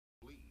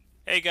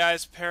Hey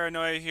guys,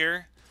 Paranoia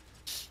here.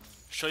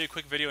 Show you a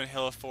quick video in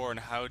Halo 4 on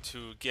how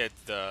to get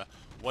the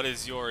 "What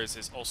is yours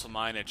is also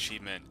mine"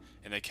 achievement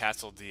in the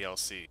Castle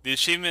DLC. The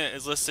achievement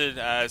is listed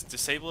as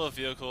disable a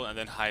vehicle and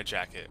then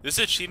hijack it. This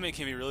achievement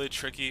can be really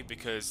tricky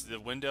because the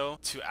window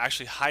to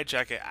actually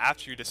hijack it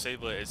after you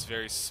disable it is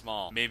very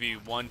small, maybe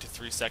 1 to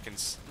 3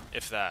 seconds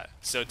if that.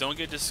 So don't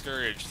get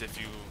discouraged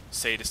if you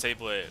say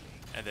disable it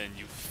and then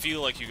you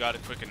feel like you got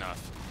it quick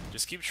enough.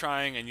 Just keep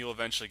trying and you'll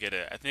eventually get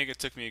it. I think it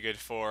took me a good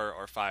 4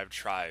 or 5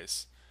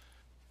 tries.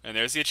 And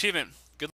there's the achievement.